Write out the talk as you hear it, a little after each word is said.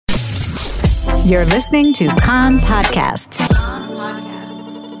You're listening to Kan Podcasts.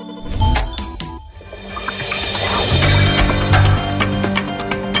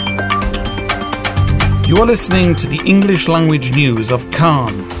 You are listening to the English language news of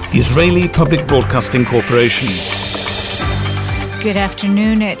Kan, the Israeli Public Broadcasting Corporation. Good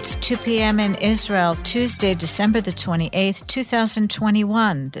afternoon. It's 2 p.m. in Israel, Tuesday, December the 28th,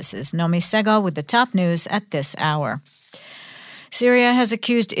 2021. This is Nomi Segal with the top news at this hour. Syria has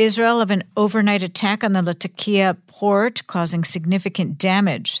accused Israel of an overnight attack on the Latakia port, causing significant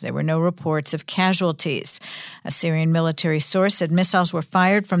damage. There were no reports of casualties. A Syrian military source said missiles were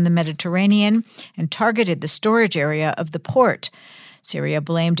fired from the Mediterranean and targeted the storage area of the port. Syria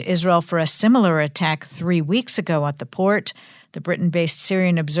blamed Israel for a similar attack 3 weeks ago at the port. The Britain-based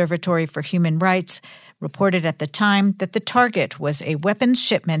Syrian Observatory for Human Rights reported at the time that the target was a weapons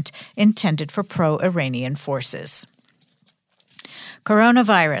shipment intended for pro-Iranian forces.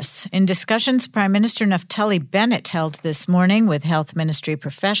 Coronavirus. In discussions Prime Minister Naftali Bennett held this morning with health ministry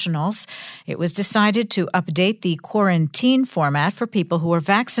professionals, it was decided to update the quarantine format for people who are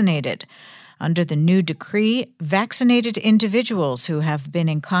vaccinated. Under the new decree, vaccinated individuals who have been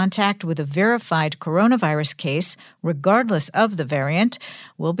in contact with a verified coronavirus case, regardless of the variant,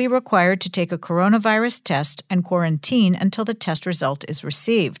 will be required to take a coronavirus test and quarantine until the test result is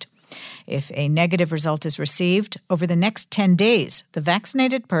received. If a negative result is received, over the next 10 days, the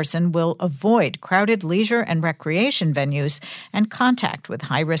vaccinated person will avoid crowded leisure and recreation venues and contact with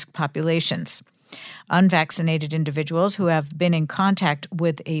high-risk populations. Unvaccinated individuals who have been in contact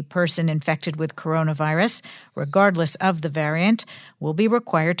with a person infected with coronavirus, regardless of the variant, will be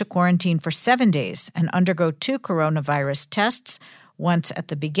required to quarantine for 7 days and undergo 2 coronavirus tests, once at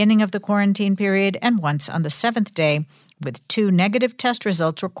the beginning of the quarantine period and once on the 7th day, with 2 negative test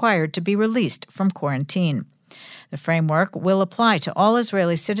results required to be released from quarantine. The framework will apply to all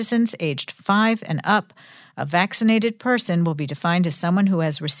Israeli citizens aged 5 and up. A vaccinated person will be defined as someone who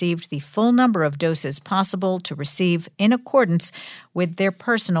has received the full number of doses possible to receive in accordance with their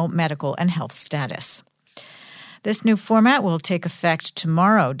personal medical and health status. This new format will take effect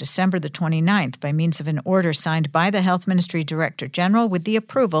tomorrow, December the 29th, by means of an order signed by the Health Ministry Director General with the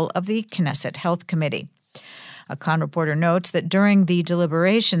approval of the Knesset Health Committee. A Kan reporter notes that during the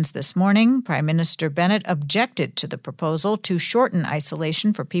deliberations this morning, Prime Minister Bennett objected to the proposal to shorten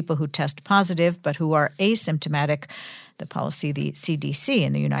isolation for people who test positive but who are asymptomatic, the policy the CDC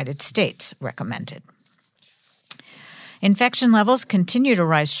in the United States recommended. Infection levels continue to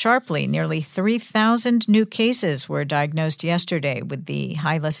rise sharply. Nearly 3,000 new cases were diagnosed yesterday, with the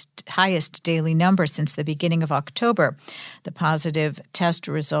highest daily number since the beginning of October. The positive test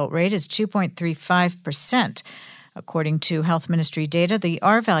result rate is 2.35%. According to Health Ministry data, the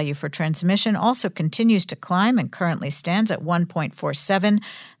R value for transmission also continues to climb and currently stands at 1.47,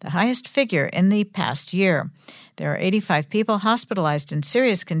 the highest figure in the past year. There are 85 people hospitalized in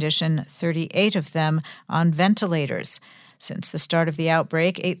serious condition, 38 of them on ventilators. Since the start of the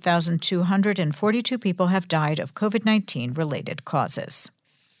outbreak, 8,242 people have died of COVID-19 related causes.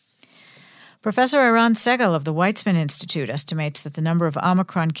 Professor Eran Segal of the Weizmann Institute estimates that the number of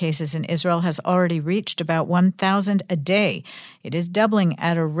Omicron cases in Israel has already reached about 1,000 a day. It is doubling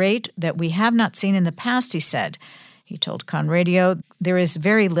at a rate that we have not seen in the past, he said. He told Kan Radio there is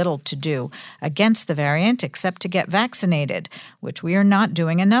very little to do against the variant except to get vaccinated, which we are not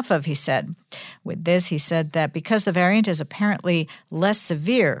doing enough of, he said. With this, he said that because the variant is apparently less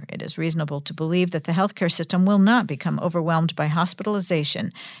severe, it is reasonable to believe that the healthcare system will not become overwhelmed by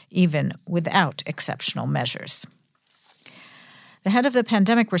hospitalization, even without exceptional measures. The head of the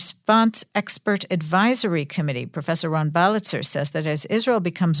Pandemic Response Expert Advisory Committee, Professor Ron Balitzer, says that as Israel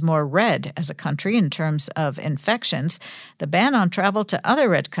becomes more red as a country in terms of infections, the ban on travel to other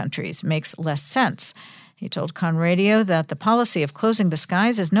red countries makes less sense. He told Kan Radio that the policy of closing the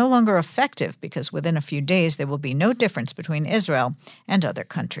skies is no longer effective because within a few days there will be no difference between Israel and other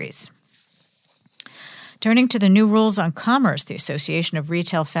countries. Turning to the new rules on commerce, the Association of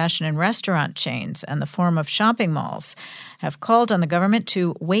Retail, Fashion and Restaurant Chains and the Forum of Shopping Malls have called on the government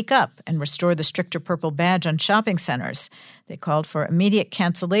to wake up and restore the stricter purple badge on shopping centers. They called for immediate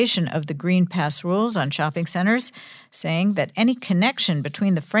cancellation of the Green Pass rules on shopping centers, saying that any connection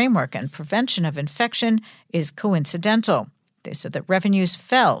between the framework and prevention of infection is coincidental. They said that revenues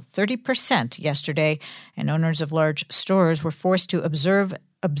fell 30% yesterday, and owners of large stores were forced to absorb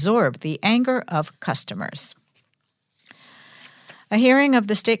the anger of customers. A hearing of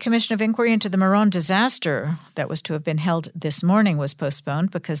the State Commission of Inquiry into the Meron disaster that was to have been held this morning was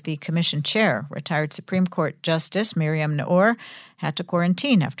postponed because the commission chair, retired Supreme Court Justice Miriam Naor, had to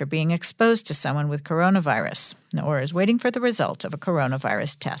quarantine after being exposed to someone with coronavirus. Naor is waiting for the result of a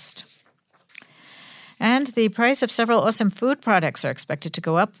coronavirus test. And the price of several Osem food products are expected to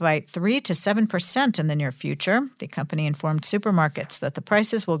go up by 3 to 7% in the near future. The company informed supermarkets that the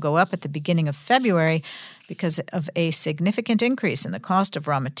prices will go up at the beginning of February because of a significant increase in the cost of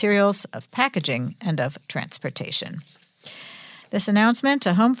raw materials, of packaging, and of transportation. This announcement,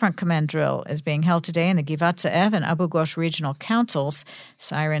 a Homefront Command drill, is being held today in the Givat Ze'ev and Abu Ghosh regional councils.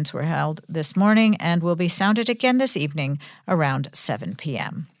 Sirens were held this morning and will be sounded again this evening around 7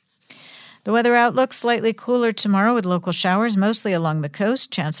 p.m. The weather outlook, slightly cooler tomorrow with local showers, mostly along the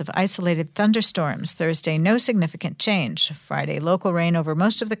coast. Chance of isolated thunderstorms. Thursday, no significant change. Friday, local rain over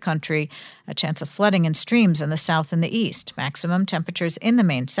most of the country. A chance of flooding in streams in the south and the east. Maximum temperatures in the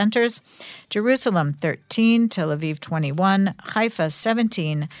main centers. Jerusalem, 13. Tel Aviv, 21. Haifa,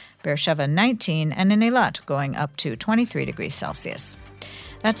 17. Beersheba, 19. And in Eilat, going up to 23 degrees Celsius.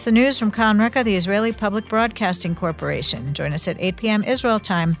 That's the news from Kan Reka, the Israeli Public Broadcasting Corporation. Join us at 8 p.m. Israel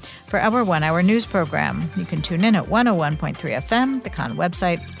time for our one-hour news program. You can tune in at 101.3 FM, the Kan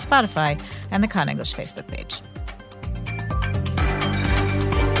website, Spotify, and the Kan English Facebook page.